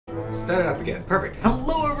Start it up again. Perfect.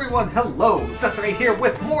 Hello everyone! Hello! Cesare here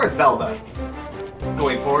with more Zelda!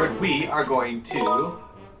 Going forward, we are going to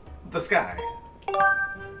the sky.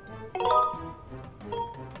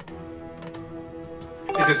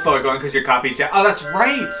 It's just slower going because your copy's down. Oh, that's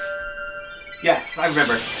right! Yes, I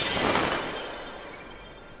remember.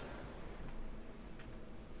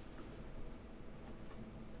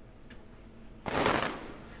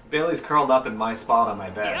 Bailey's curled up in my spot on my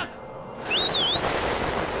bed.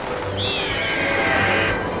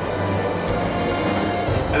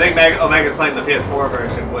 I think Omega's playing the PS4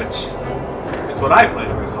 version, which is what I played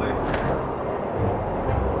originally.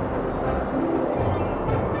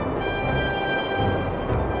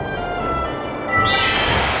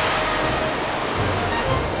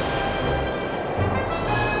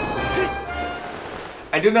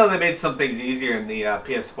 I do know they made some things easier in the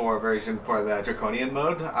PS4 version for the Draconian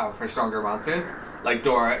mode for stronger monsters. Like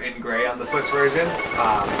Dora in Grey on the Switch version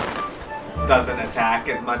doesn't attack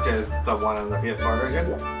as much as the one on the PS4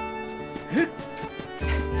 version.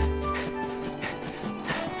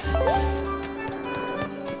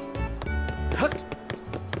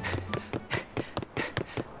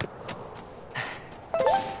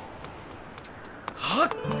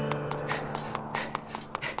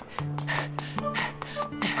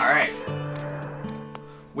 Alright.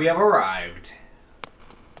 We have arrived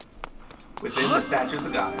within the statue of the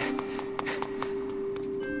goddess.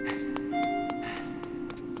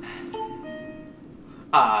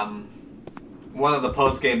 One of the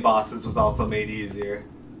post-game bosses was also made easier.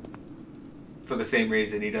 For the same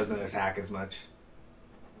reason, he doesn't attack as much.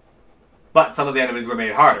 But some of the enemies were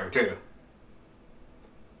made harder, too.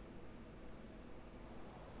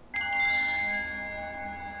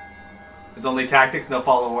 There's only tactics, no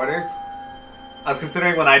follow orders. I was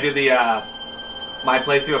considering when I do the, my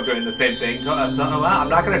playthrough of doing the same thing. So, I'm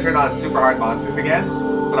not going to turn on super hard monsters again,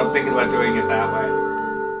 but I'm thinking about doing it that way.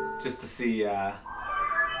 Just to see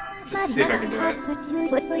if I can do it.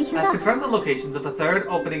 I've confirmed the locations of a third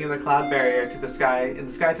opening in the cloud barrier to the sky, to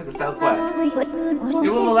the southwest. It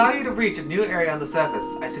will allow you to reach a new area on the surface.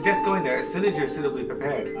 I suggest going there as soon as you're suitably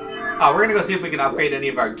prepared. We're going to go see if we can upgrade any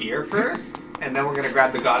of our gear first, and then we're going to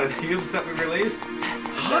grab the goddess cubes that we released, and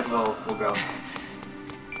then we'll go.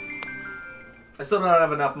 I still don't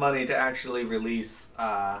have enough money to actually release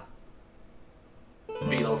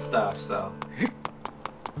beetle stuff, so...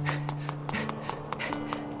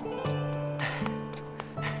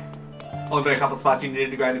 Only been a couple spots you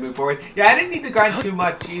needed to grind to move forward. Yeah, I didn't need to grind too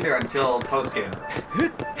much either until post-game.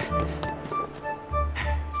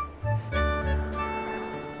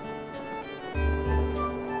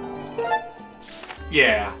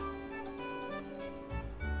 Yeah.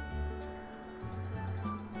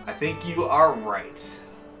 I think you are right.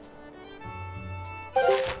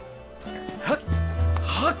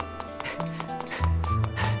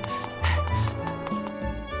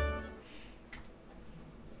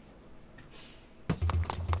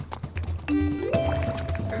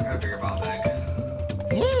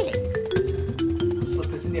 Slip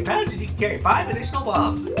this in your pouch and you can carry 5 additional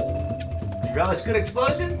bombs. You relish good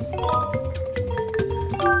explosions?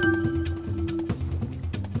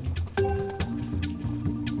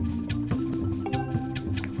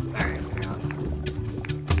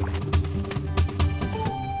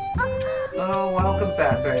 Oh, welcome,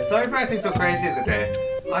 Sasori. Sorry for acting so crazy the day.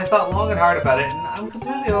 I thought long and hard about it, and I'm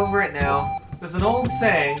completely over it now. There's an old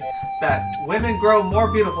saying that women grow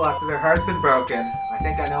more beautiful after their heart's been broken. I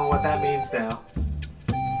think I know what that means now.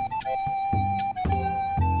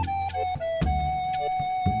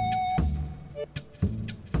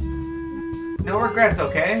 No regrets,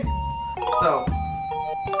 okay? So...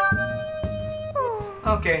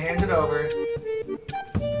 Okay, hand it over.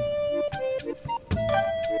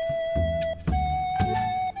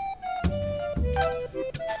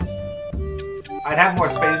 I'd have more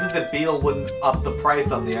spaces if Beetle wouldn't up the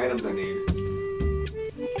price on the items I need.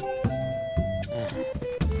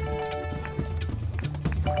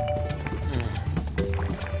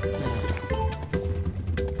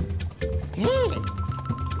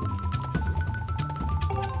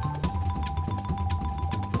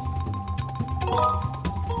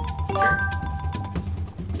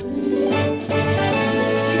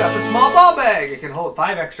 You got the small bomb bag! It can hold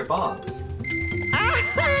 5 extra bombs.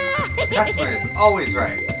 The customer is always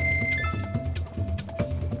right.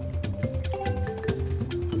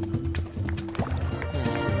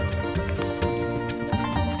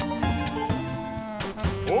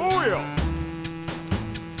 Oh yeah.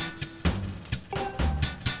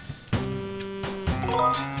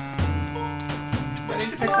 Do I need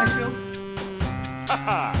to fix my shield?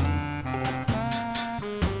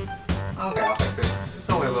 Okay, I'll fix it. It's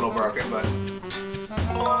only a little broken. broken, but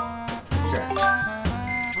sure.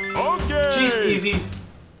 Okay. Cheap, easy.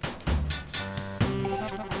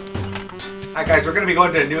 Alright guys, we're gonna be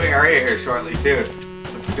going to a new area here shortly too.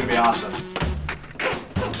 This is gonna be awesome.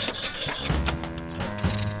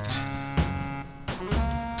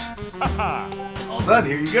 All done,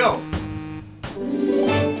 here you go.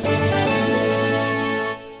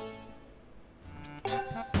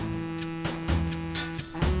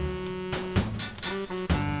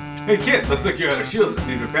 Hey kid, looks like you're out of shields and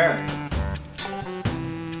need repairing.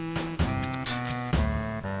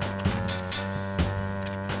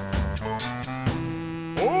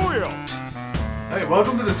 Oh yeah. Hey,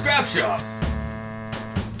 welcome to the scrap shop.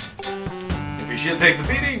 If your shield takes a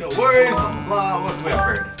beating, no worries, blah blah blah, what's we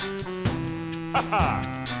upgrade? Haha.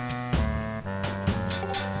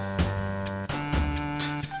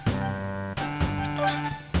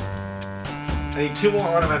 I need 2 more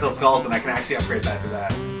ornamental skulls and I can actually upgrade that to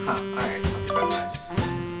that. Huh, alright, I'll keep that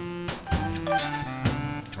in mind.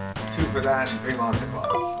 2 for that and 3 monster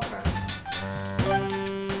claws. Okay.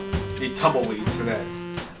 Need tumbleweeds for this.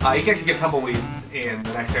 You can actually get tumbleweeds in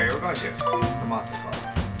the next area we're going to. For monster claw.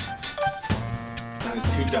 I need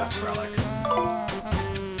 2 dust relics.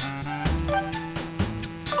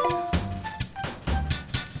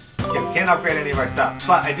 Okay, we can't upgrade any of our stuff,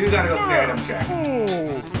 but I do gotta go through the item check.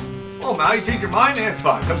 Oh, Mal, you changed your mind? It's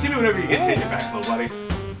fine. Come see me whenever you get change it back, little buddy.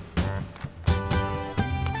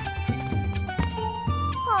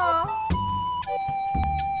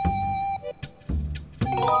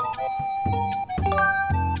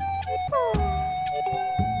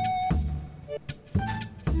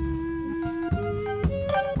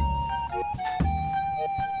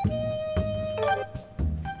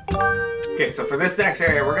 Okay, so for this next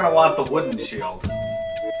area, we're gonna want the wooden shield.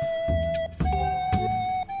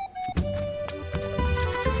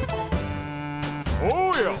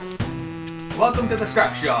 Oh yeah. Welcome to the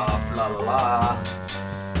scrap shop. La la la.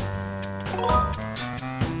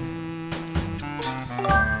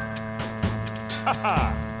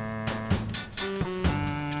 Haha.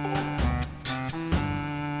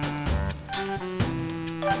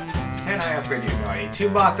 Can I upgrade you? No, I need 2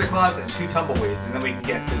 monster claws and 2 tumbleweeds, and then we can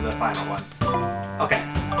get to the final one. Okay.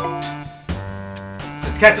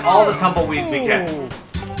 Let's catch all the tumbleweeds we can.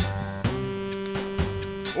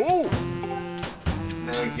 Oh. And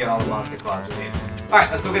then we can get all the monster claws we need.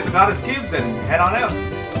 Alright, let's go get the goddess cubes and head on out.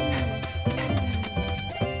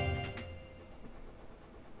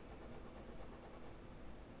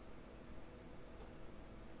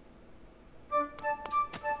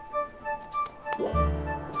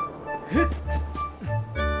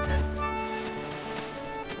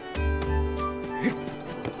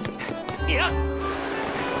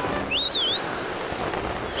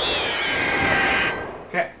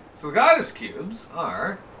 Okay, so the goddess cubes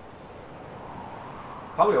are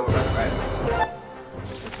probably over there, right?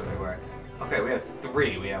 That's where they were. Okay, we have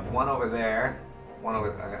 3. We have 1 over there, 1 over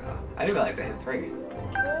there. I didn't realize I had 3.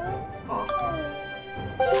 Oh.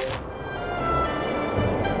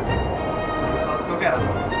 Well, let's go get them.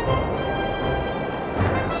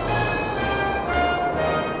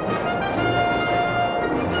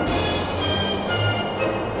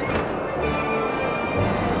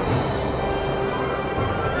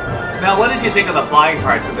 Mel, what did you think of the flying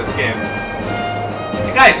parts of this game?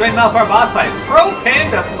 Hey guys, join Mel for our boss fight. Pro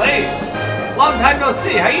Panda Plays! Long time no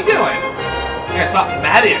see, how you doing? You guys fought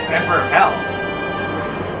Mattias, Emperor of Hell.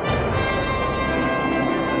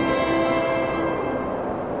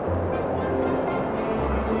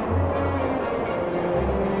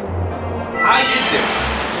 How you doing?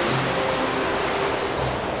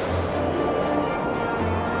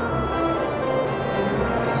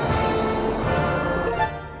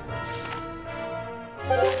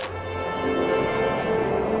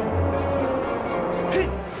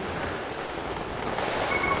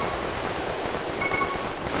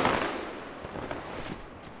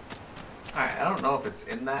 Alright, I don't know if it's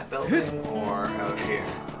in that building or out here.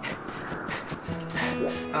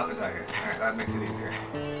 Oh, it's out here. Alright, that makes it easier.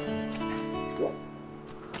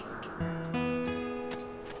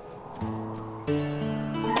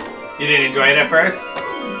 You didn't enjoy it at first?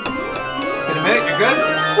 Been a minute, you're good?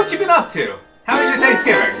 What you been up to? How was your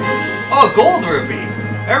Thanksgiving? Oh, gold rupee!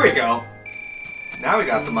 There we go. Now we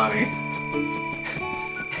got the money.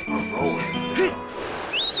 We're rolling.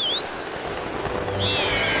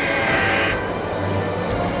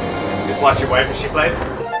 Just watch your wife as she played?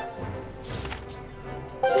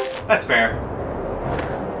 That's fair.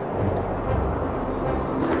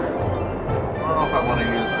 I don't know if I want to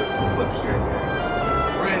use this slipstream here.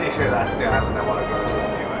 Pretty sure that's the island I want to go to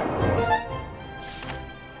anyway.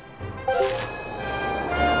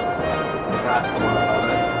 That's the one above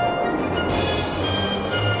it.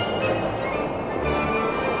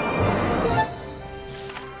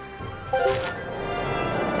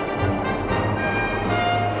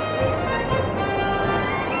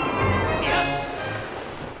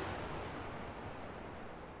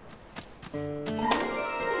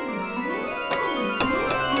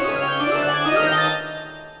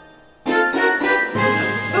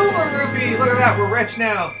 We're rich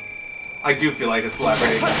now. I do feel like a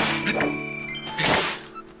celebrity.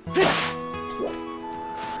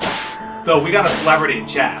 Though we got a celebrity in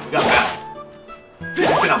chat. We got Mel. He's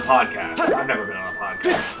been on podcasts. I've never been on a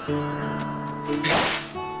podcast.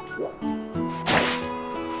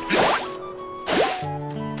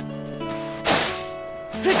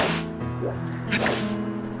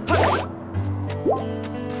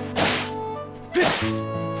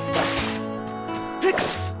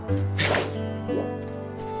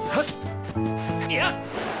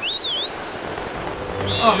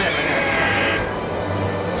 Oh man, my neck.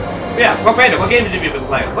 Yeah, Brandon, what games have you been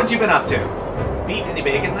playing? What you been up to? Beat any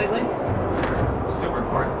bacon lately? Super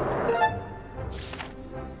important.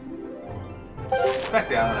 I suspect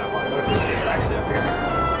the island I want to go to is actually up here.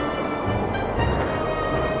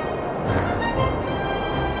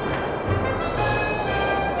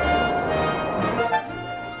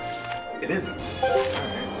 It isn't.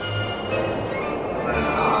 Alright. Well then I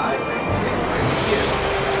think it might be you.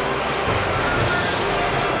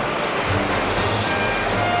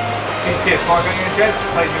 PS4 got your interest?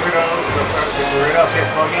 Played Naruto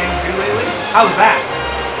PS4 game too lately? How was that?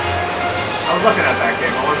 I was looking at that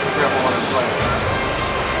game. I wasn't sure if I wanted to play it.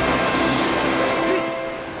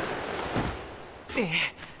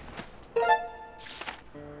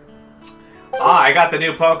 I got the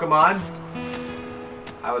new Pokemon.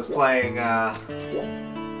 I was playing that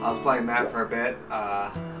for a bit.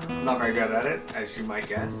 I'm not very good at it, as you might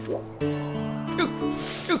guess.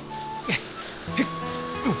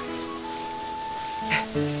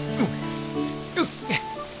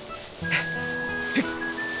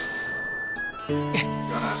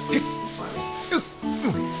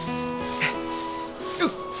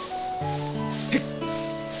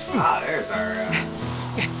 Ah, there's our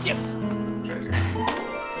treasure.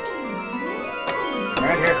 It's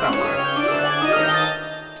right here somewhere.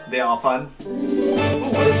 They all fun?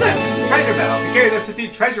 Ooh, what is this? Treasure bell. If you carry this with you,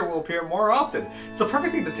 treasure will appear more often. It's the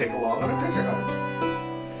perfect thing to take along on a treasure hunt.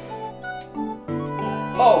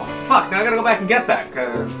 Oh, fuck. Now I gotta go back and get that,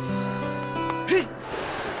 because...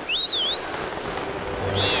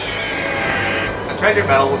 a treasure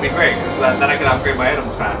bell would be great, because then I can upgrade my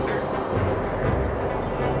items faster.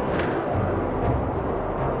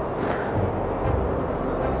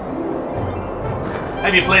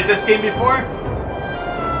 Have you played this game before?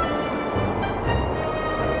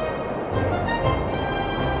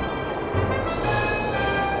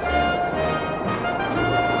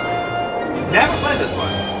 Never played this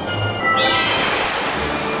one.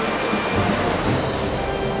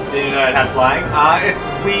 Did you know it had flying? It's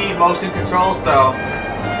Wii motion control, so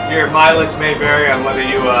your mileage may vary on whether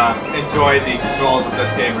you enjoy the controls of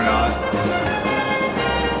this game or not.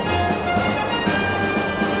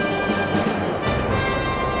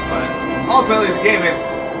 Ultimately, the game is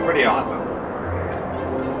pretty awesome.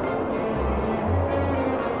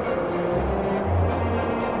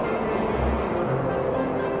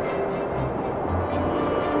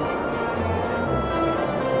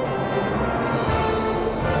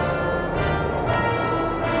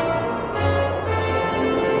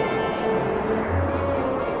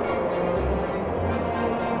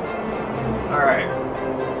 Alright,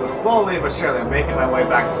 so slowly but surely I'm making my way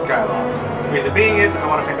back to Skyloft. The reason being is I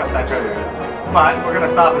want to pick up that treasure. But we're gonna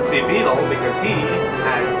stop and see Beetle because he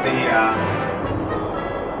has the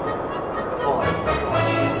full item.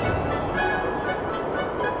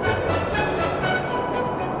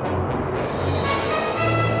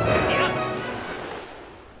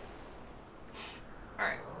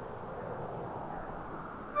 Alright.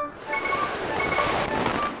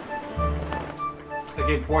 The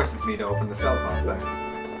game forces me to open the cell phone thing.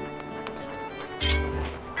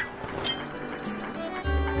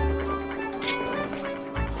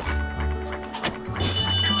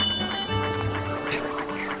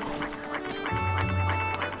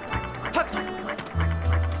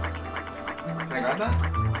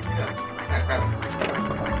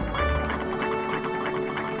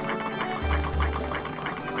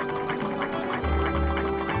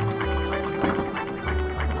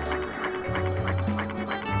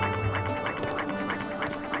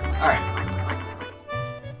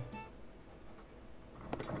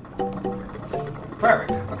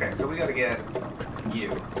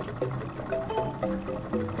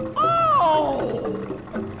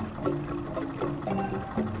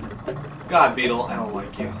 God, Beetle, I don't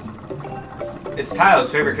like you. It's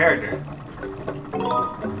Tayo's favorite character.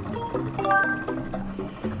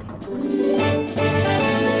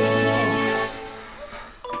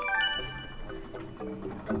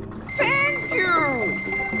 Thank you!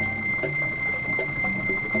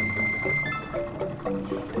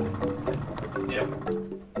 Yep.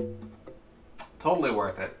 Totally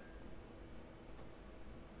worth it.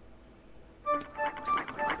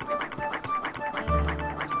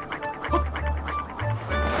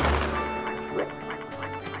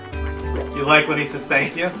 You like when he says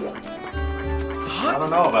thank you? I don't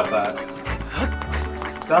know about that.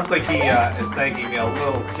 Sounds like he is thanking me a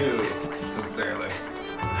little too sincerely.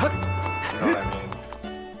 You know what I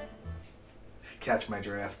mean? Catch my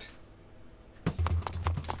drift.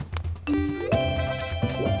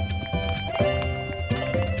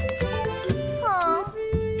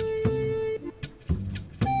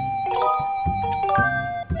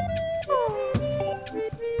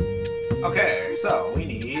 Okay, so we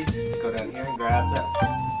need to go down here and grab this.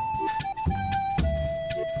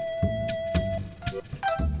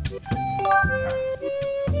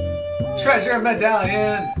 Treasure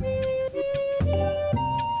medallion!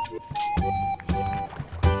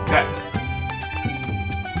 Okay.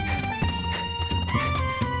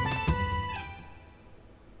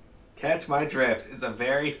 Catch my drift is a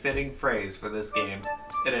very fitting phrase for this game.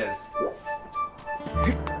 It is.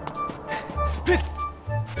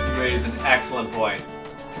 You raise an excellent point.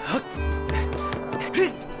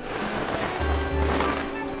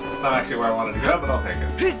 Not actually where I wanted to go, but I'll take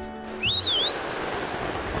it.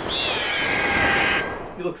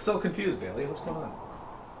 You look so confused, Bailey. What's going on?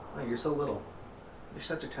 Oh, you're so little. You're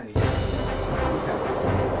such a tiny kid. I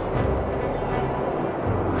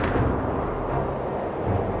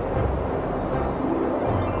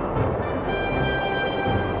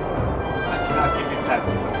cannot give you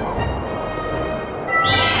pets at this moment.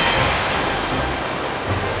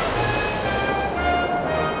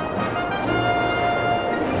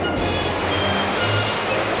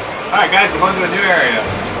 Alright guys, we're going to a new area.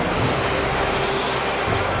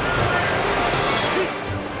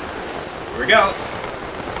 Here we go.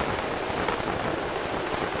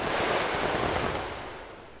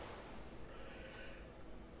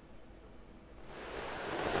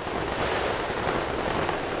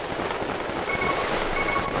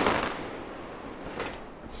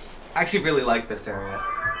 I actually really like this area.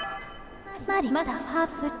 I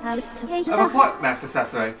report, Master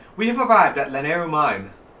Sasori. We have arrived at Laneru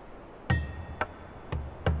Mine.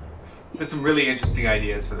 There's some really interesting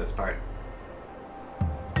ideas for this part.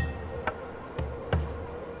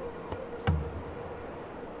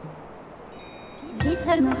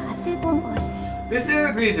 This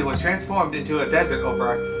arid region was transformed into a desert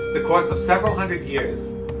over the course of several hundred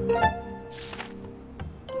years.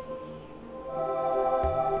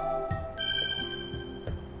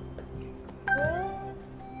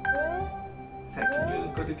 Hey, can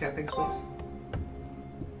you go do cat things, please?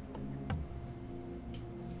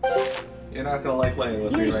 You're not gonna like playing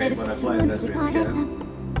with me right when I play in this video again.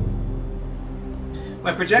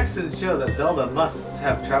 My projections show that Zelda must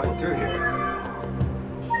have traveled through here.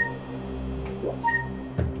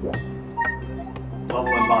 Level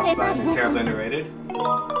and boss design is terribly underrated.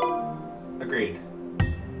 Agreed.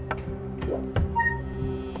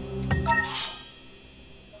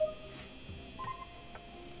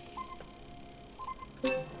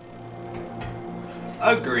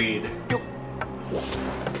 Agreed.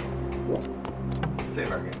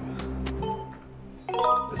 Save our game.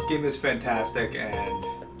 This game is fantastic, and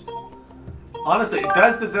honestly, it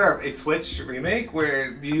does deserve a Switch remake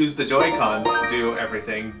where you use the Joy-Cons to do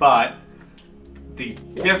everything, but the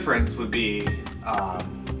difference would be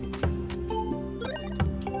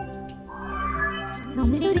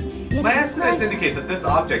my estimates indicate that this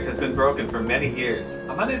object has been broken for many years.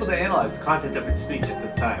 I'm unable to analyze the content of its speech at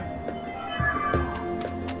this time.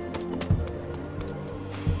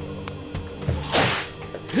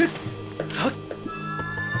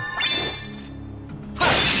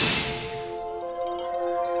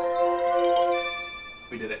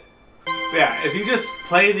 We did it. But yeah, if you just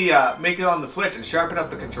play the, make it on the Switch and sharpen up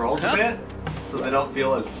the controls a bit, so they don't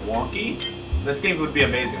feel as wonky, this game would be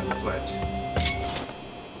amazing on the Switch.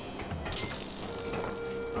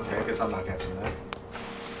 Okay, I guess I'm not catching that.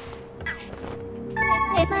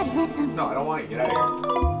 No, I don't want you. Get out of here.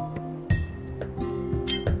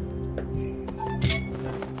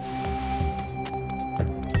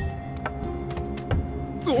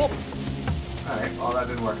 Alright, well that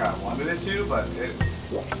didn't work out. I wanted it to, but it's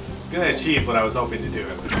gonna achieve what I was hoping to do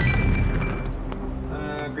at least.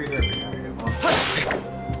 Green river.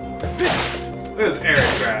 Look at this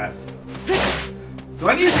arid grass. Do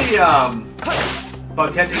I need the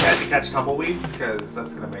bug catching net to catch tumbleweeds? Because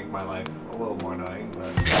that's gonna make my life a little more annoying,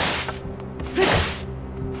 but.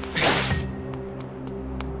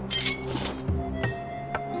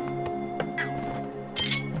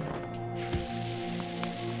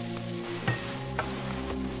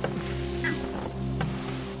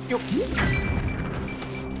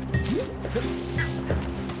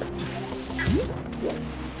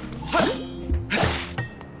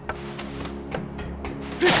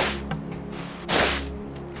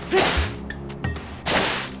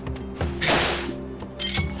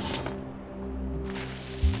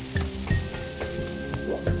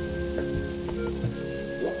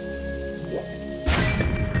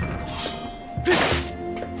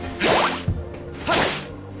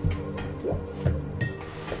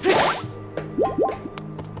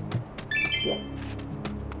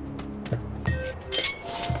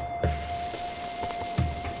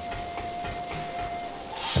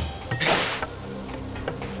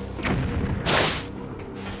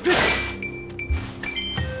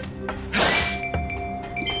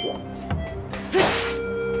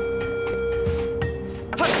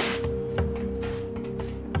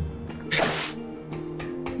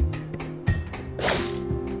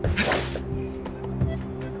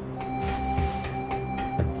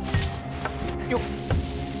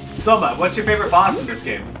 Soma, what's your favorite boss in this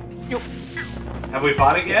game? Have we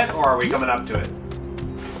fought it yet, or are we coming up to it?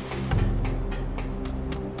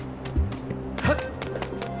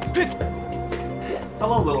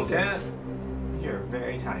 Hello, little cat. You're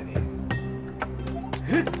very tiny.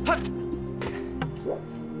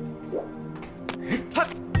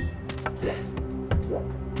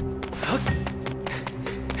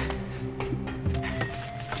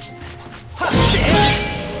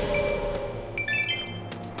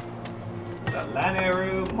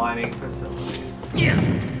 Mining facility.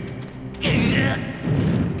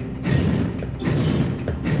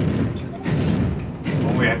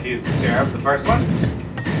 When we have to use the scarab, the first one?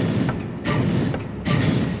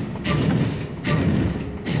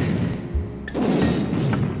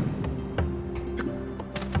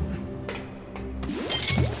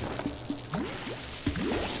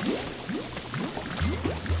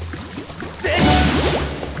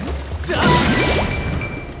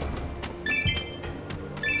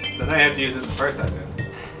 I have to use it the first time then.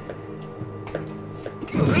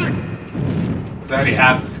 Because I already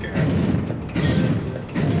have the scarab.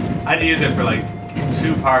 I had to use it for like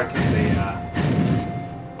 2 parts of the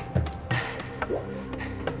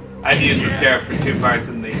I had to use the scarab for 2 parts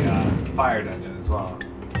in the fire dungeon as well.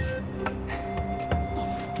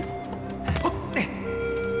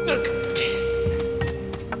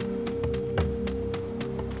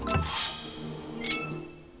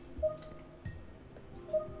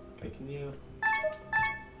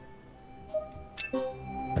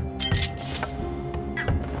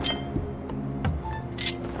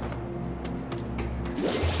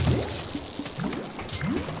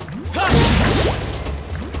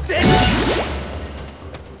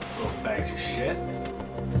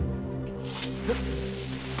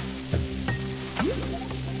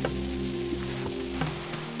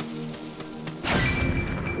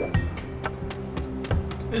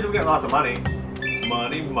 At least we get lots of money.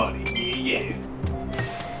 Money, money, yeah,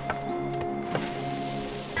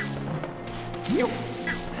 yeah.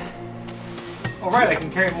 Alright, I can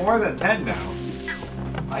carry more than 10 now.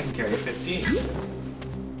 I can carry 15.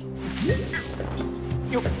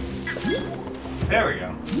 There we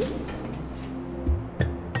go.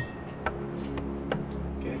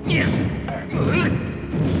 Okay. There we go.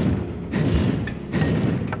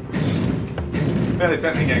 Fairly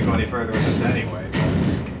certain I can't go any further with this anyway.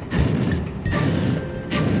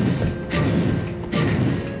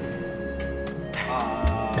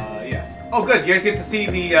 Yes. Oh, good. You guys get to see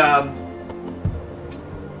the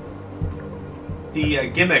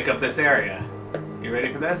gimmick of this area. You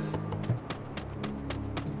ready for this?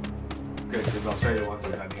 Good, because I'll show you once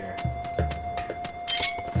I'm done here.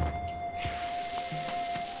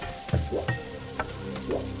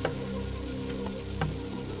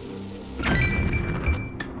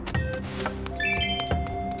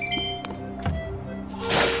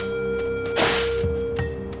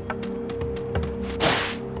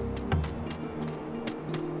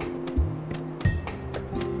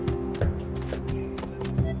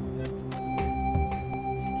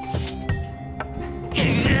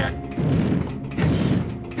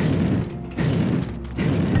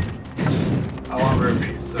 I want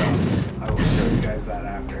rubies, so I will show you guys that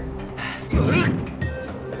after.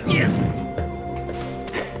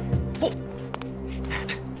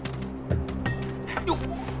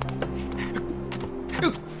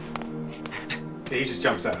 Yeah, he just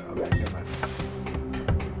jumps out. Okay, never mind.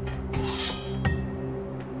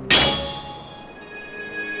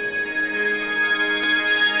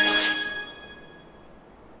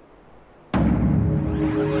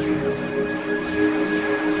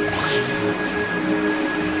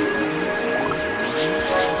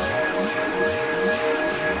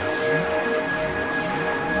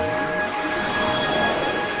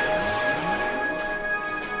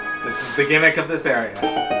 This is the gimmick of this area.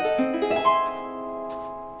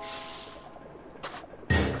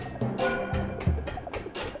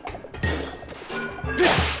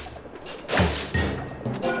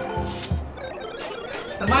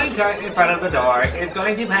 The minecart in front of the door is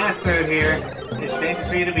going to pass through here. It's dangerous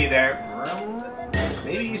for you to be there.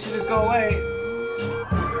 Maybe you should just go away.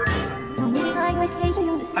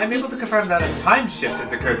 I'm able to confirm that a time shift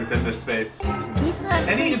has occurred within this space.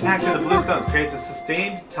 Any impact to the blue stones creates a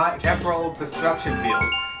sustained temporal disruption field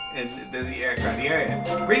in the air surrounding the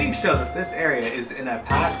area. Readings show that this area is in a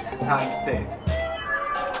past time state.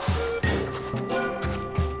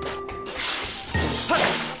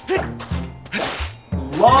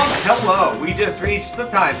 Long hello! We just reached the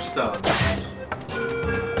time stone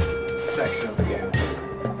section of the game.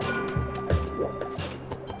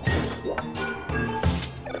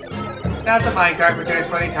 That's a minecart for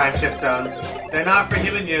transporting time shift stones. They're not for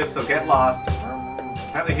human use, so get lost.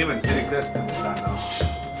 Apparently humans did exist in this time, though.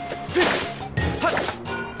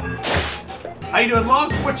 How you doing,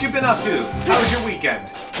 Long? What you been up to? How was your weekend?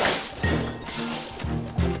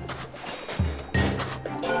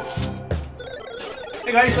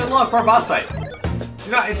 Hey guys, Long for a boss fight.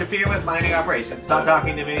 Do not interfere with mining operations. Stop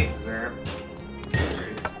talking to me, sir.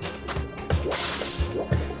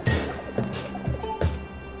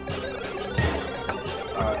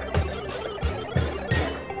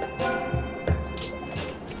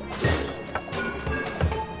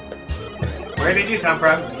 Where did you come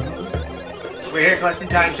from? We're here collecting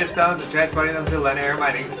time shift stones and transporting them to a linear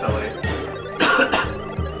mining facility.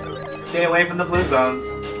 Stay away from the blue zones.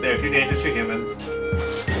 They're too dangerous for humans.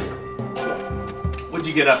 What'd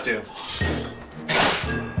you get up to?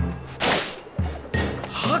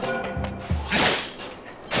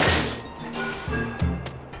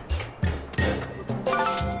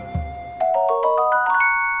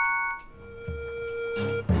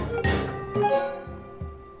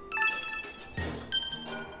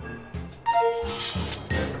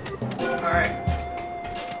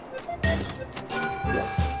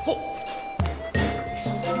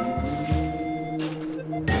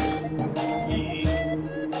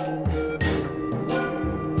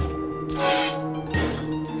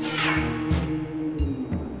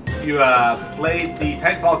 You played the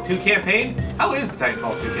Titanfall 2 campaign? How is the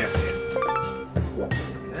Titanfall 2 campaign?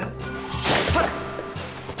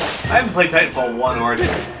 I haven't played Titanfall 1 or 2.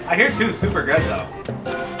 I hear 2 is super good though.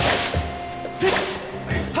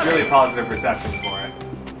 Like, really positive reception for it.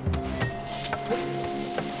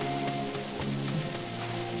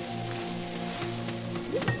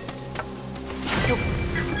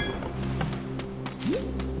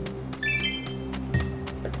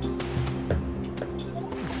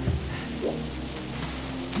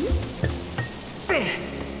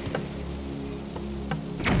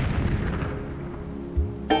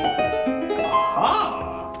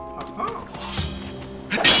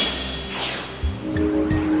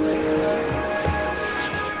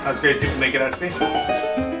 That's great. People make it out to me. I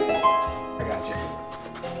got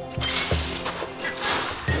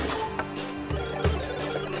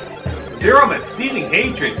you. Zero seething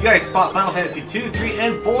hatred. You guys spot Final Fantasy 2, 3,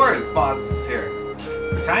 and 4 as bosses here.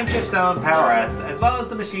 The time shift stone power us, as well as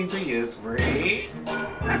the machines we use. Free.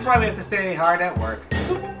 That's why we have to stay hard at work.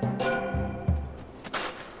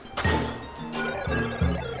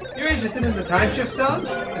 You're interested in the time shift stones?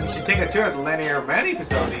 Then you should take a tour of the linear mining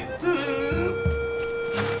facility.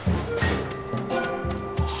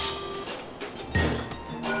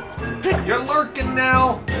 You're lurking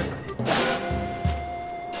now!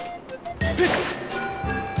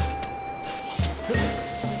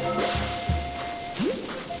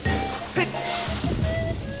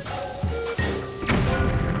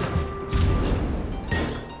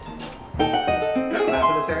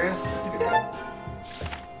 Area?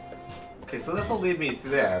 Okay, so this will lead me to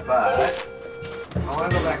there, but I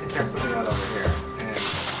want to go back and check something out over here and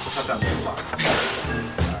cut down this block.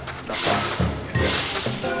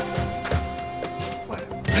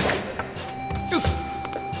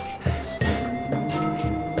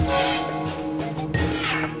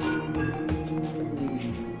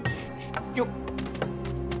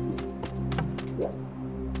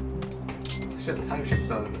 Shit, the time shift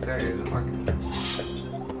stone in this area isn't working.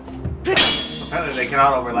 Apparently they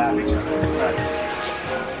cannot overlap each other. That's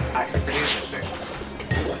Actually pretty interesting.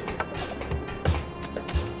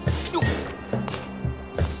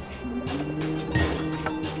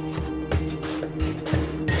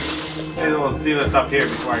 Maybe we'll see what's up here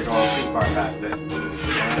before I go too far past it.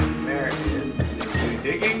 And there is new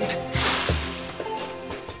digging.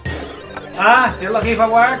 Ah, you're looking for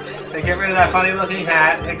work? Then get rid of that funny looking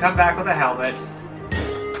hat and come back with a helmet.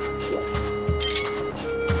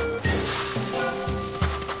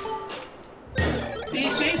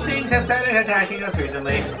 These strange things have started attacking us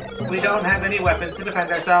recently. We don't have any weapons to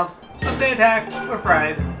defend ourselves. If they attack, we're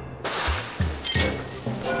fried.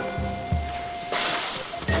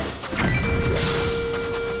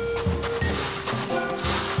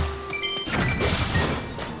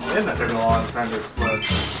 And that took a long time to explode.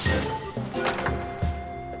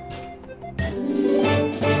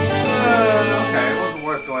 Okay, it wasn't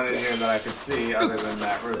worth going in here that I could see other than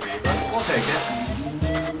that ruby, but we'll take it.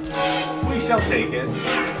 We shall take it.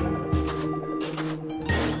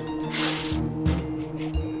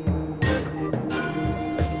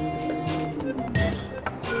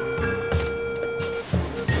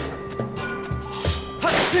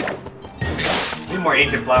 Need more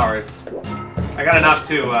ancient flowers. I got enough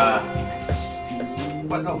to,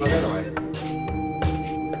 what? No, go the other way.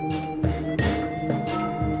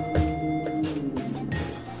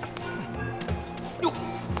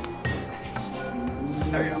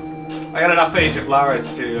 There we go. I got enough ancient flowers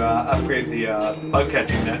to upgrade the bug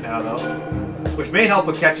catching net now, though, which may help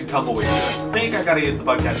with catching tumbleweeds. I think I gotta use the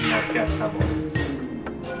bug catching net to catch tumbleweeds.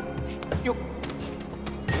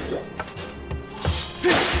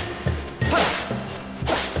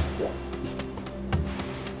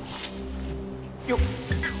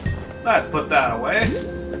 Let's put that away.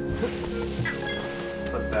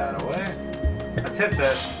 Put that away. Let's hit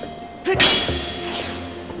this.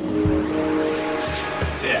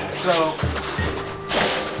 Yeah, so...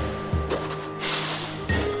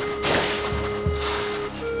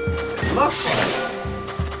 it looks like...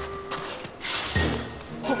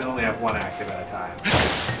 we can only have one active at a time.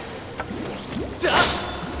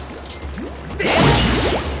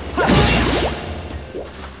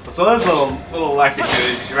 So those little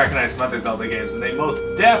electrocutors you should recognize from other Zelda games, and they most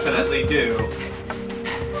definitely do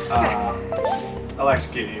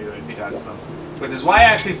electrocute you if you touch them. Which is why I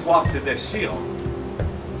actually swapped to this shield.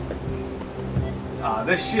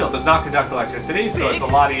 This shield does not conduct electricity, so it's a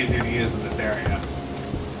lot easier to use in this area.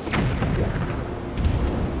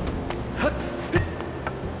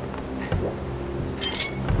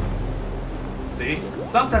 See?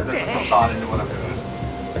 Sometimes I put some thought into what I'm doing.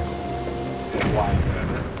 And why I'm doing it.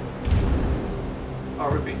 Oh,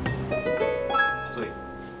 ruby. Sweet.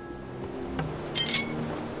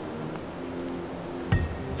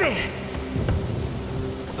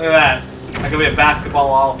 Look at that. I could be a basketball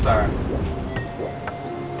all-star.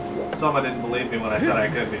 Someone didn't believe me when I said I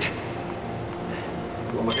could be.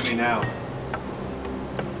 Well, look at me now.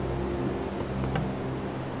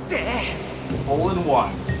 Hole in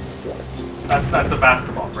one. That's a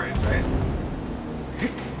basketball phrase, right?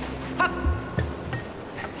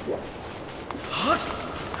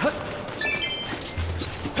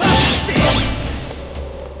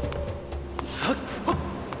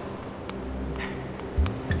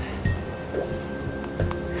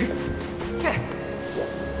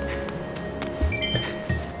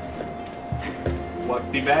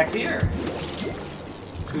 What be back here?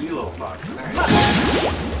 Who you little fox?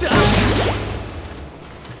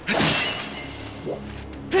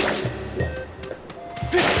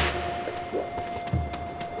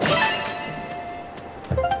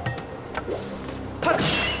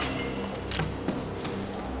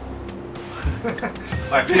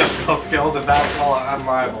 My field skills in basketball are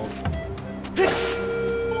unrivaled.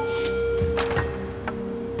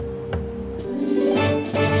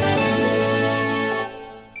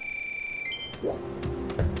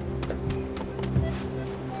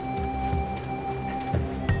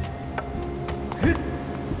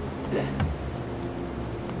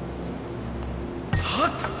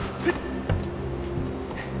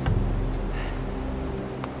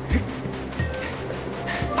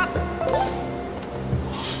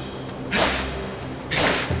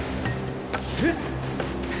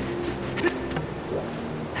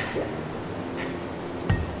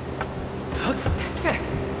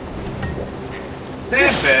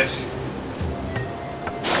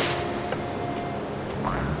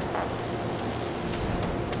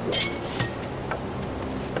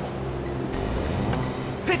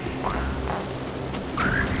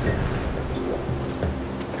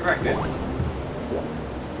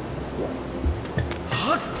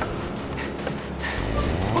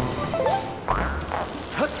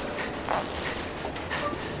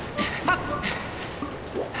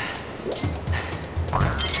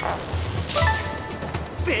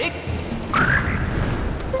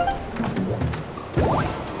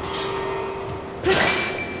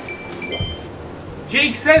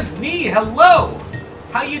 Jake says me, hello!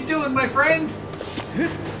 How you doing, my friend?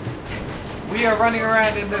 We are running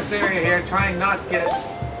around in this area here, trying not to get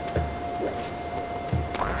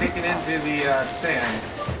taken into the sand.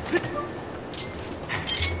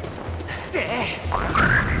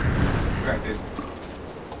 Corrected.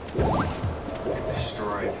 Get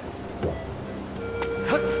destroyed.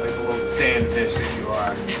 Like a little sandfish that you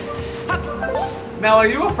are. Now, are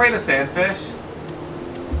you afraid of sandfish?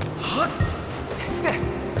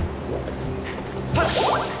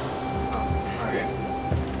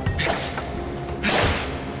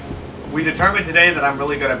 We determined today that I'm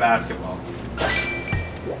really good at basketball.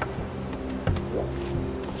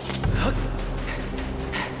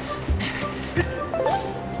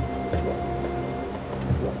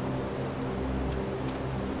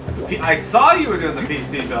 I saw you were doing the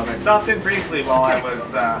PC build. I stopped in briefly while I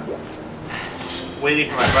was waiting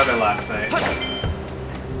for my brother last night.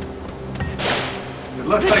 It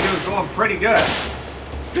looked like it was going pretty good.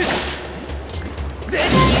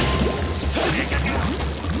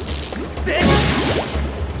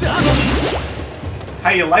 How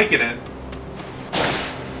you liking it?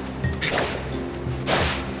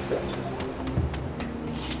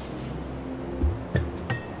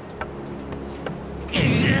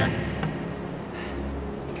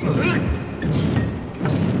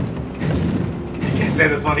 Say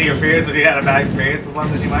that's one of your fears when you had a bad experience with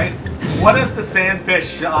one that you might? What if the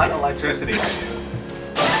sandfish shot electricity at you?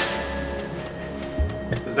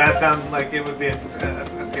 Does that sound like it would be a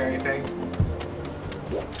scary thing?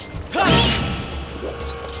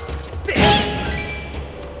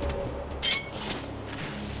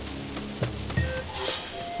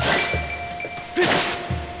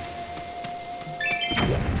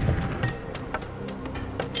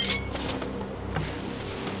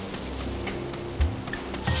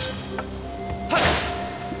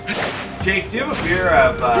 Jake, do you have a fear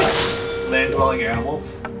of land-dwelling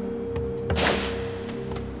animals?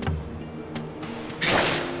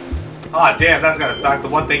 Aw, damn, that's gonna suck. The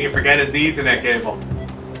one thing you forget is the Ethernet cable.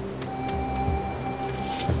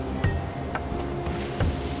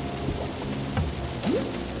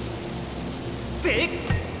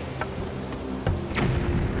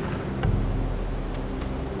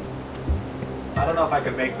 I don't know if I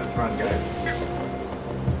can make this run, guys.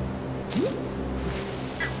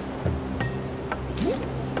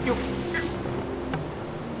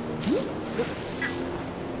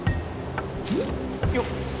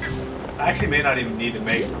 I actually may not even need to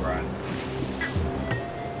make the run.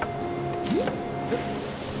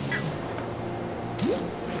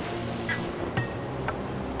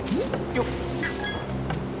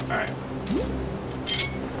 Alright.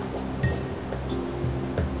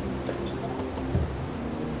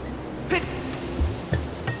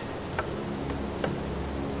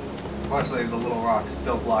 Unfortunately, the little rocks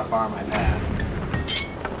still block bar my path.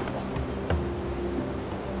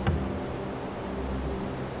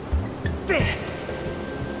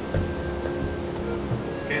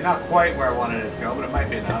 Okay, not quite where I wanted it to go, but it might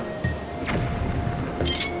be enough.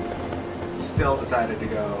 Still decided to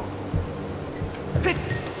go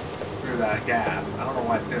through that gap. I don't know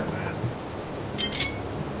why it's doing that.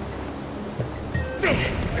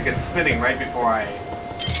 Like it's spinning right before I...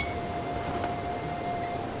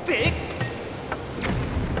 Hey,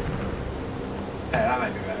 that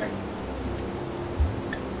might be better.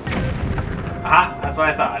 Aha! That's what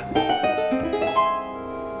I thought.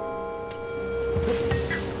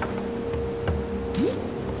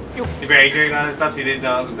 You're very ignorant on this stuff, so you didn't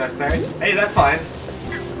know it was necessary? Hey, that's fine.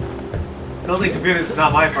 Building computers is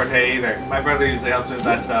not my forte either. My brother usually helps me with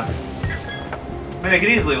that stuff. I mean, I could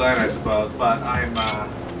easily learn, I suppose, but I'm,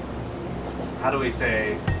 how do we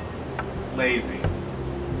say, lazy.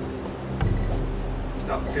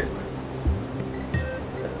 No, seriously.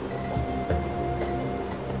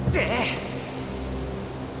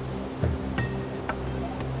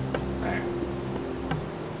 Alright.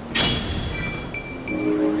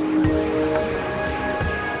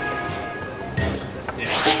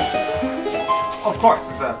 Yeah. Of course,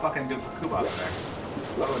 there's a fucking Dupakuba up there.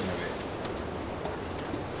 What wouldn't there be?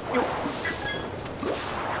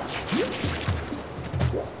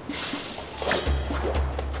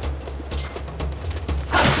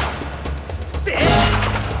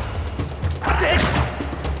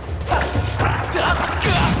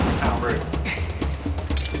 Ow, rude.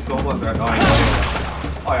 These gold ones are annoying.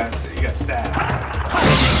 Oh yeah, so you got stabbed.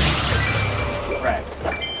 Right.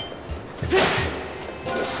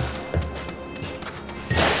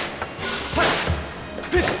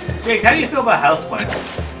 Jake, how do you feel about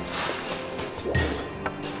houseplants?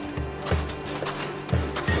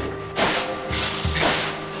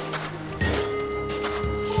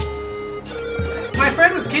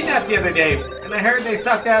 was kidnapped the other day, and I heard they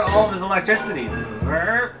sucked out all of his electricity.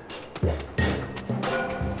 Sir?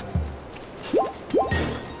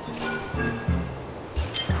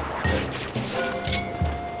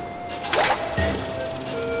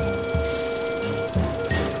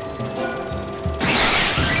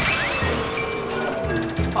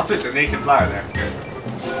 Oh, sweet, there's an ancient flower there.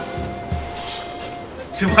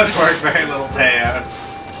 Too much work, very little payout.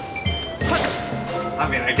 I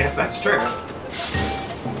mean, I guess that's true.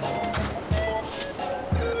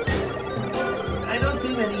 I don't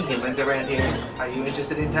see many humans around here. Are you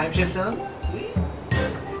interested in time shift zones?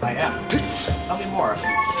 I am. Tell me more,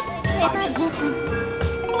 please.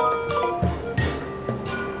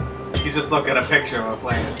 You just look at a picture of a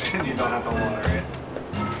plant and you don't have to water it.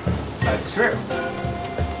 That's true.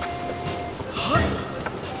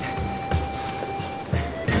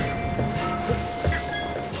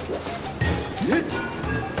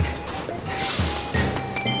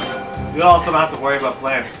 You also don't have to worry about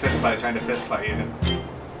plants trying to fist fight you.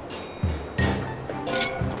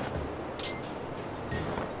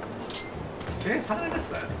 Serious? How did I miss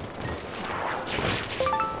that?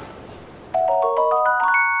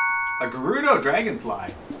 A Gerudo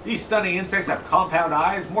dragonfly. These stunning insects have compound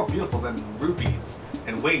eyes, more beautiful than rubies,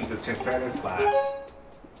 and wings as transparent as glass.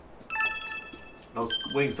 Those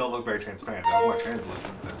wings don't look very transparent. They're more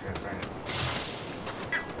translucent than transparent.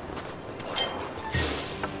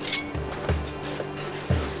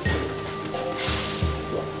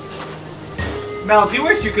 Mel, do you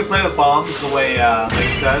wish you could play with bombs the way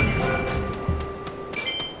Link does?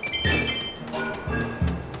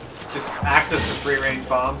 Just access to free-range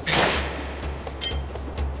bombs.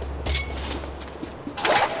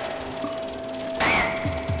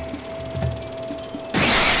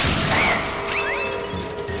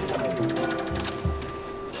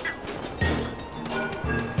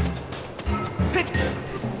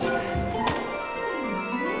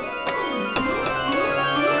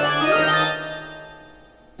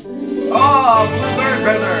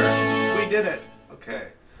 Did it.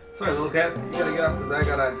 Okay. Sorry, little cat. You gotta get up because I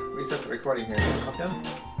gotta reset the recording here. Okay.